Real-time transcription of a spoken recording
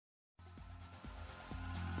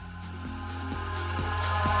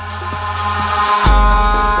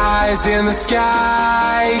in the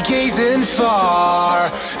sky, gazing far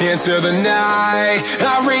into the night.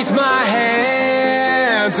 I raise my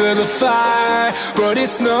hand to the fire, but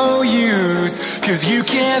it's no use, 'cause you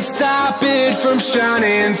can't stop it from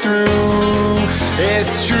shining through.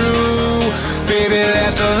 It's true, baby,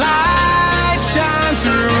 let the light shine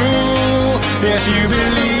through. If you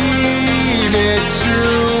believe it's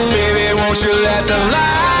true, baby, won't you let the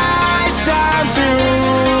light shine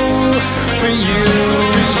through for you,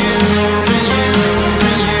 for you, for you, for you,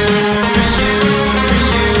 for you, for you, for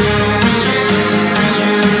you, for you,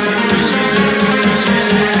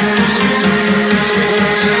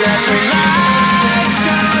 won't you let the light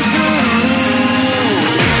shine through?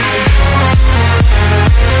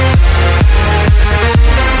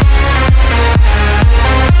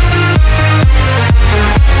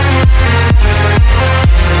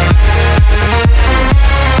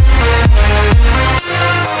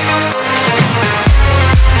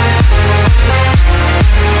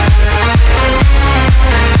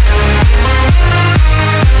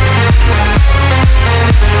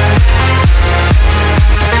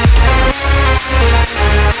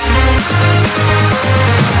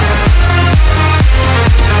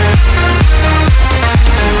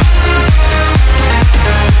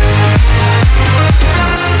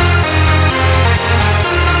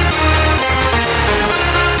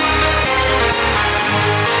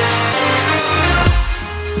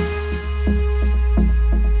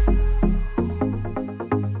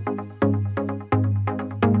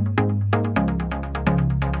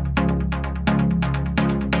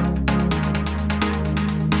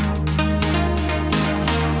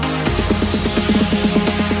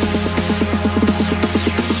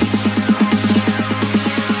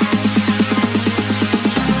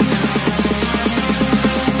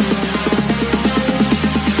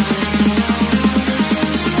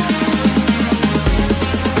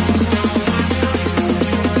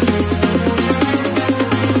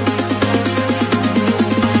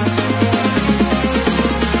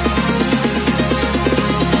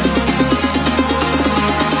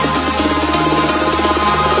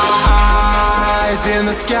 In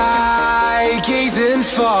the sky, gazing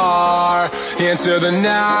far into the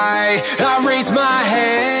night. I raise my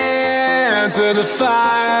hand to the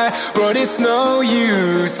fire, but it's no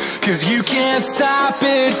use, 'cause you can't stop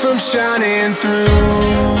it from shining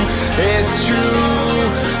through. It's true,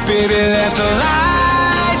 baby, let the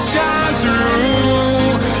light shine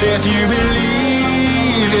through. If you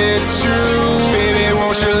believe it's true, baby,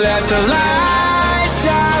 won't you let the light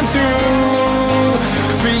shine through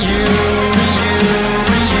for you, for you, for you,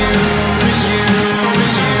 for you, for you, for you,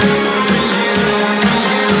 for you, for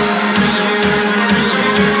you.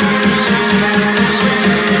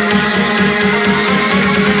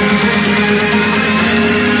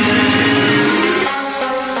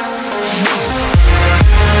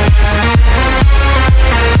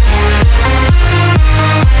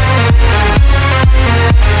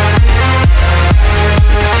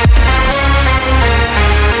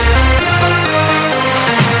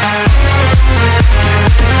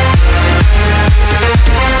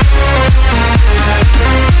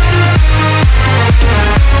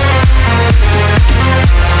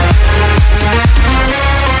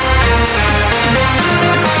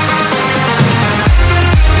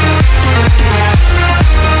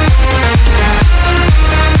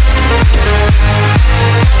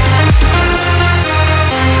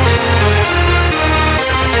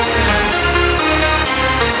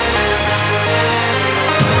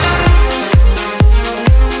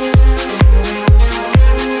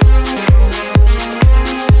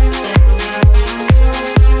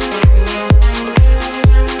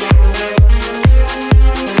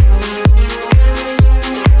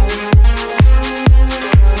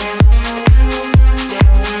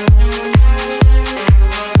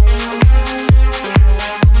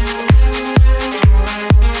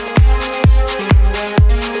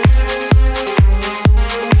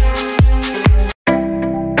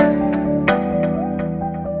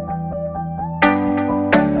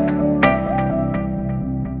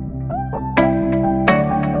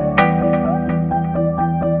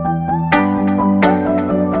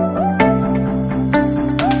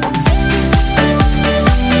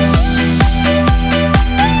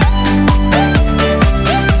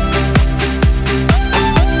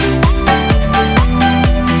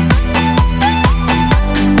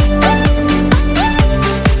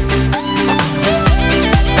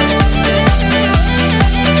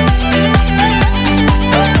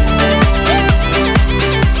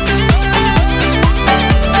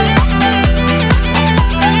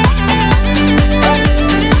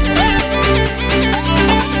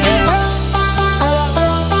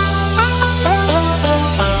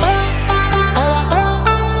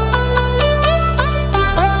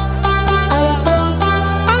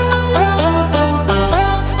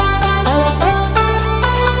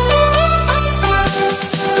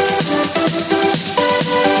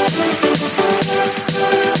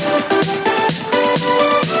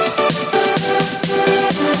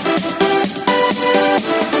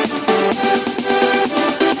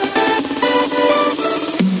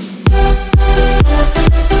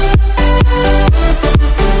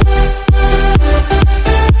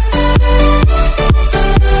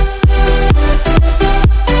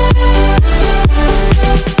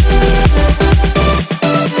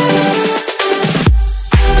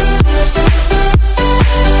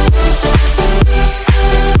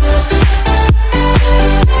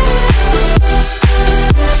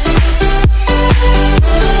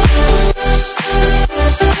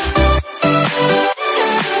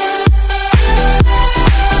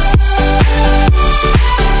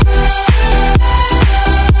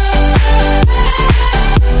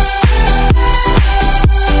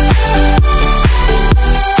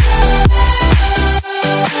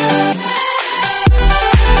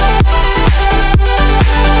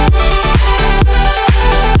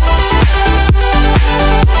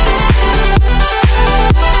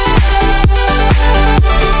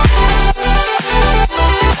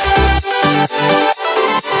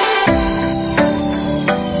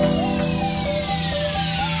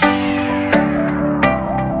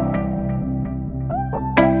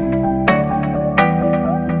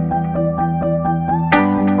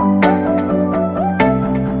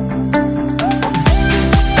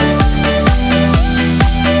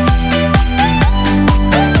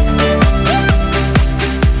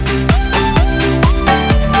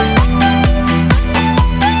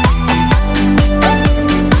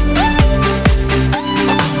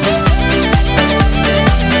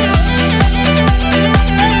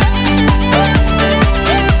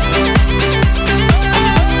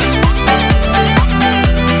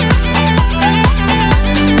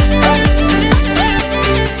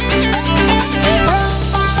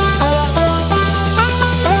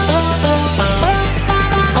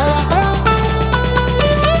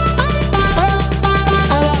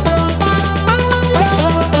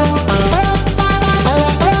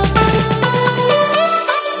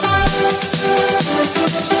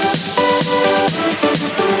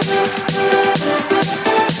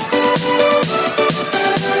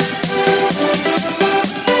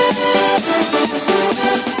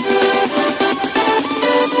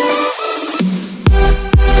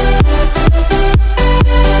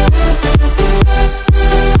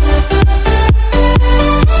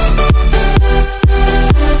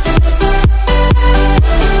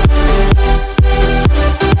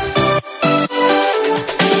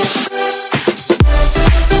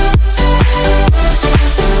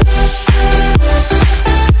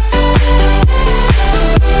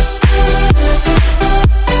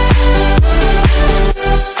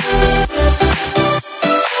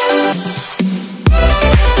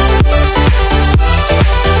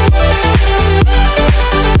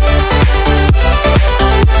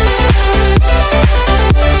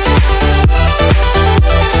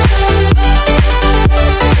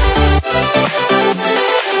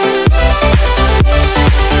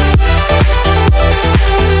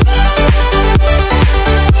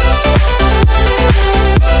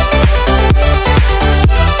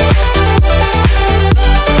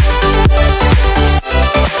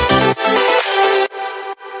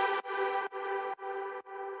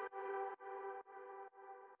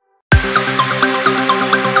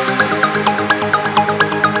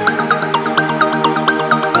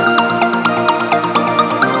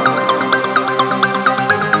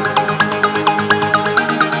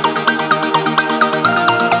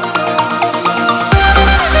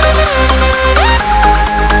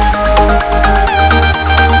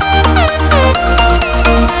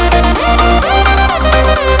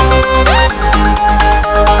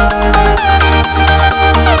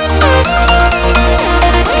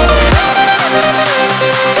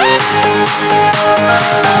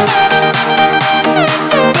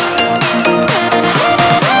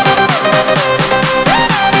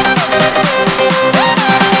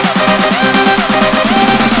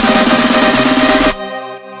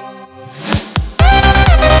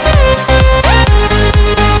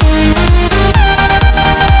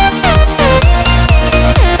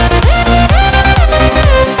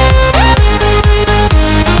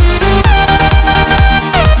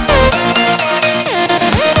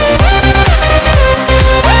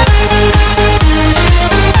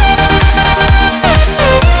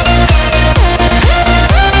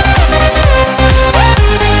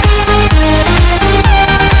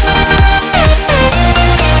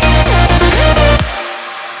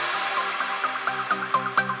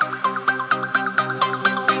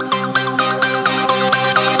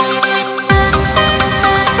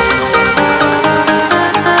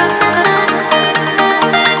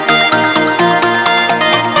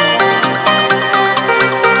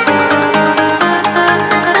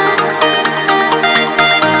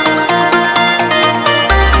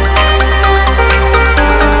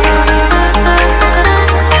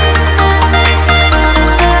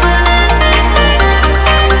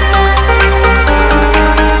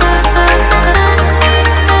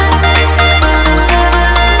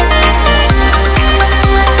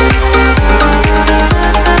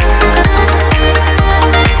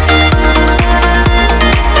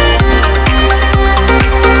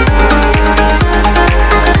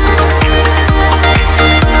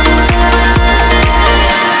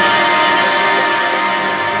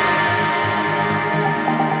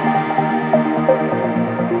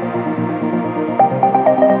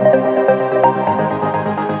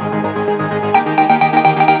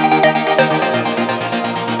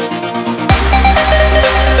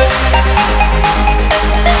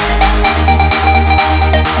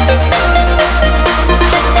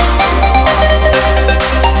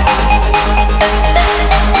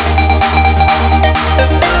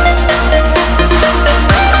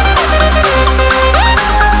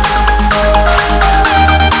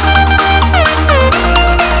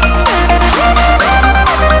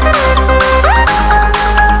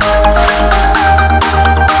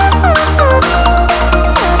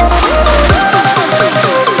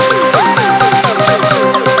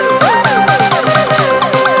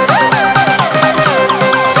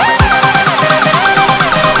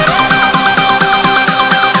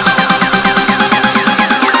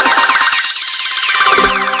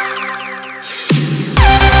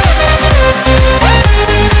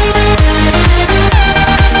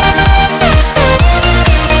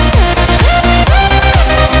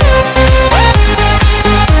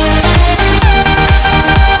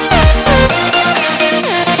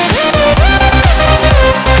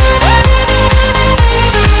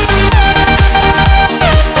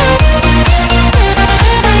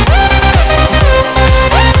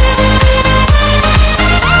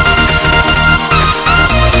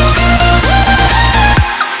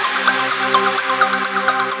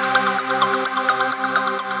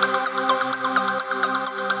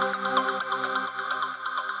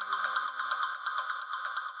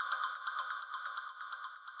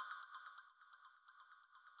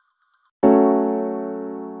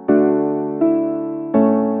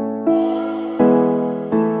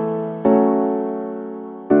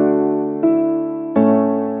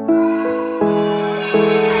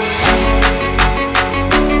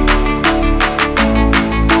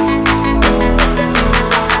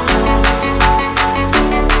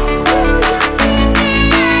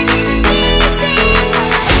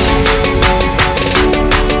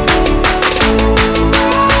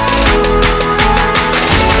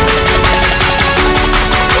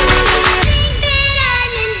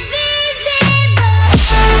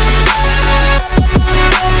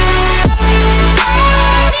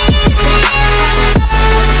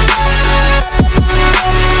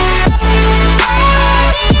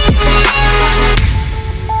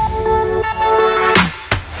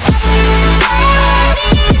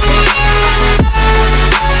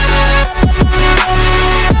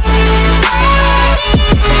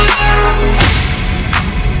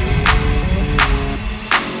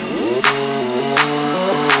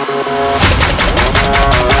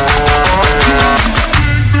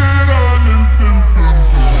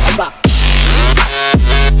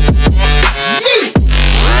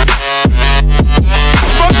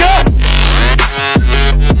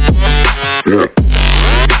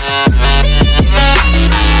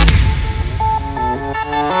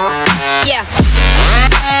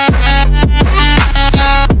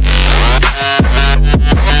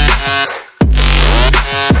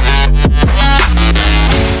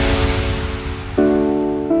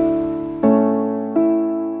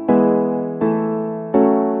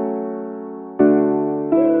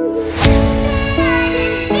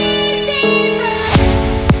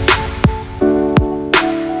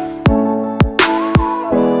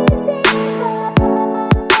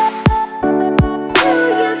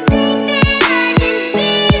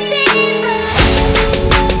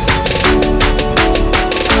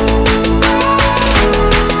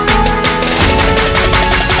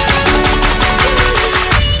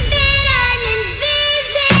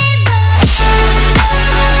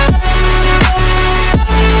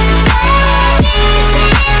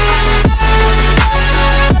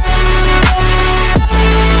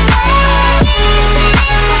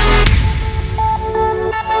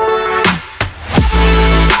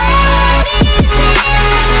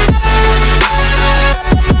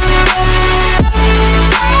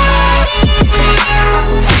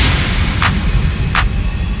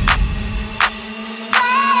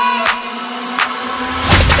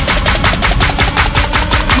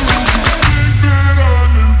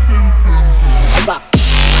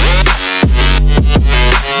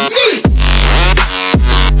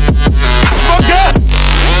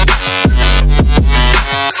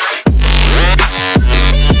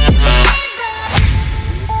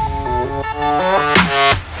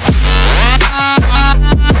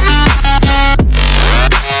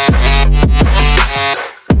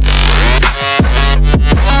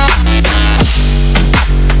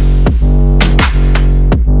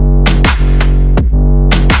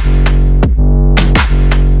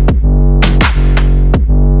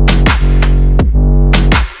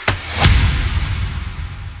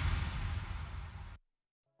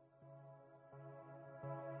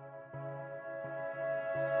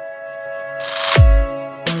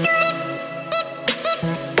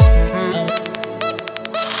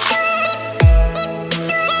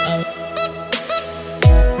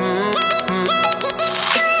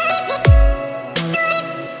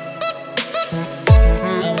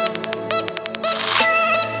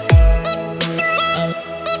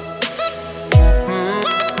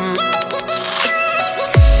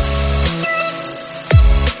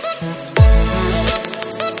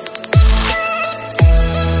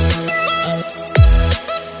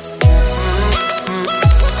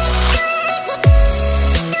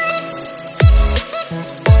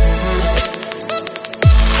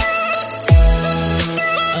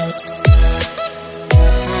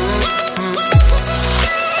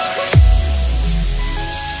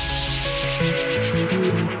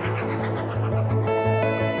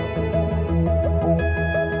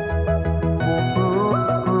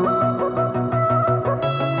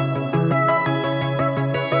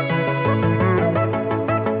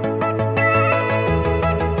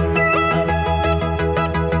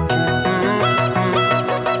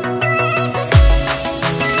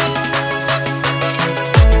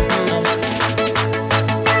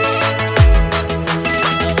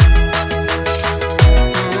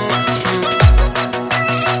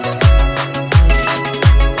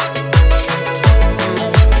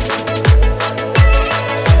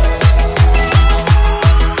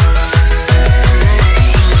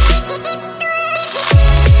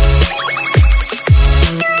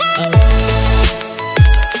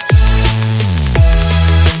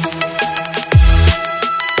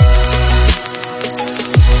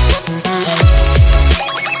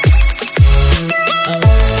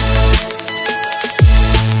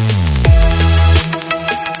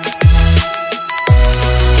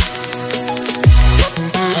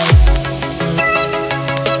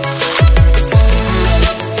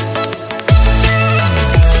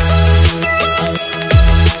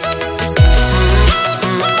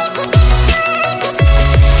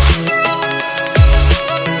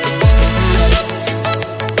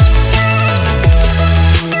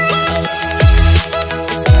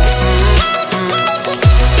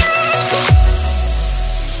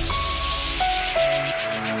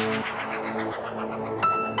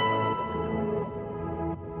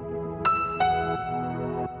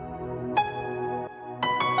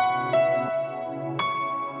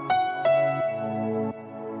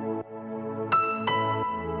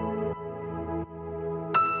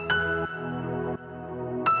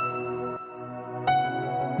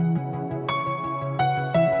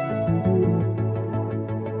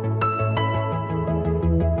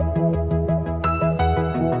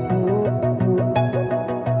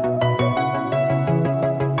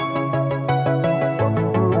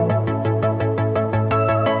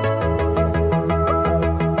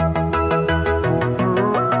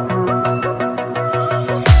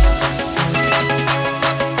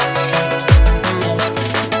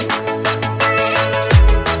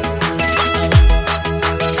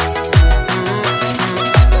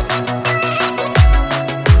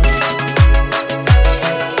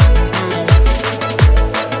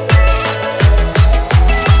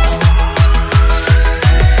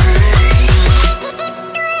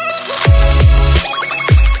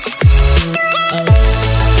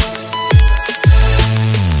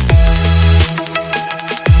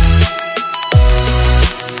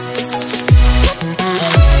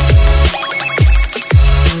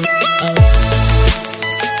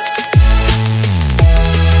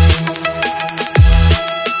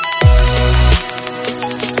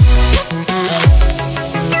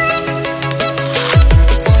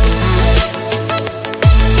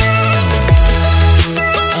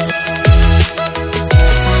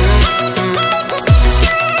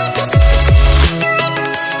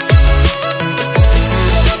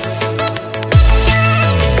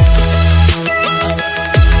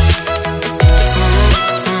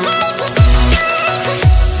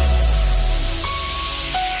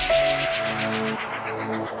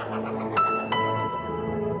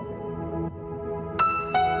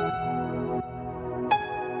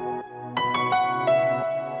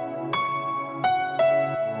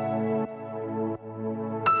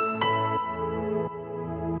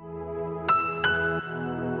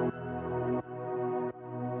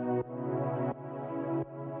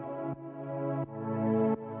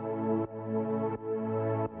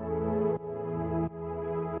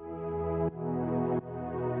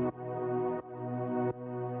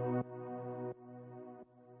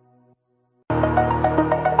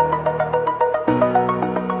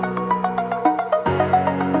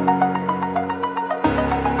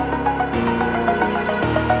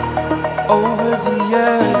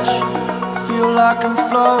 like I'm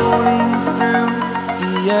floating through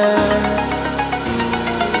the air.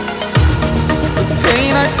 The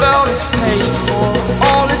pain I felt is paid for,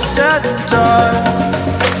 all is said and done.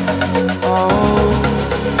 Oh,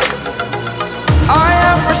 I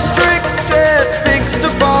am restricted, fixed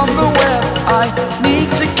upon the web. I need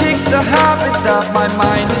to kick the habit that my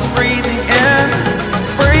mind is breathing in.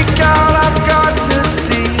 Break out, I've got to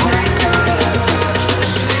see.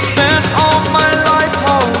 Spent all my life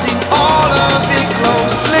holding all of it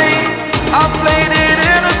closely. I played it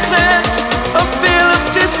innocent, a feel of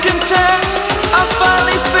discontent. I'm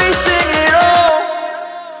finally facing it all,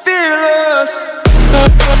 fearless.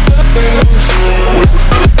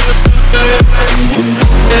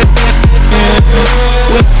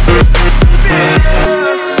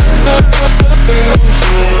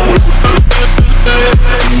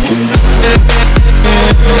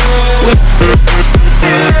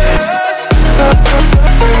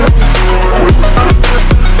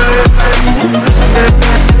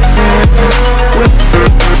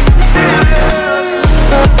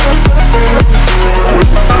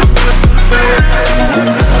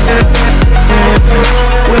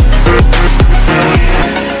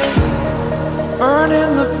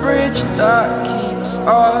 Burning the bridge that keeps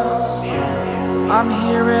us. I'm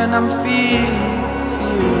here and I'm feeling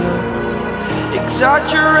fearless.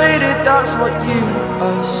 Exaggerated, that's what you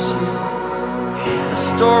assume. The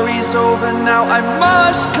story's over now, I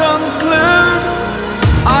must conclude.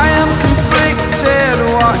 I am conflicted,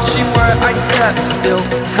 watching where I step still,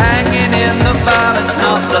 hanging in the balance.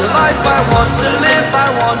 Not the life I want to live, I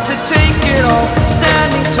want to take it all.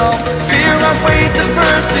 Standing tall, fear outweighed the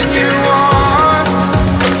person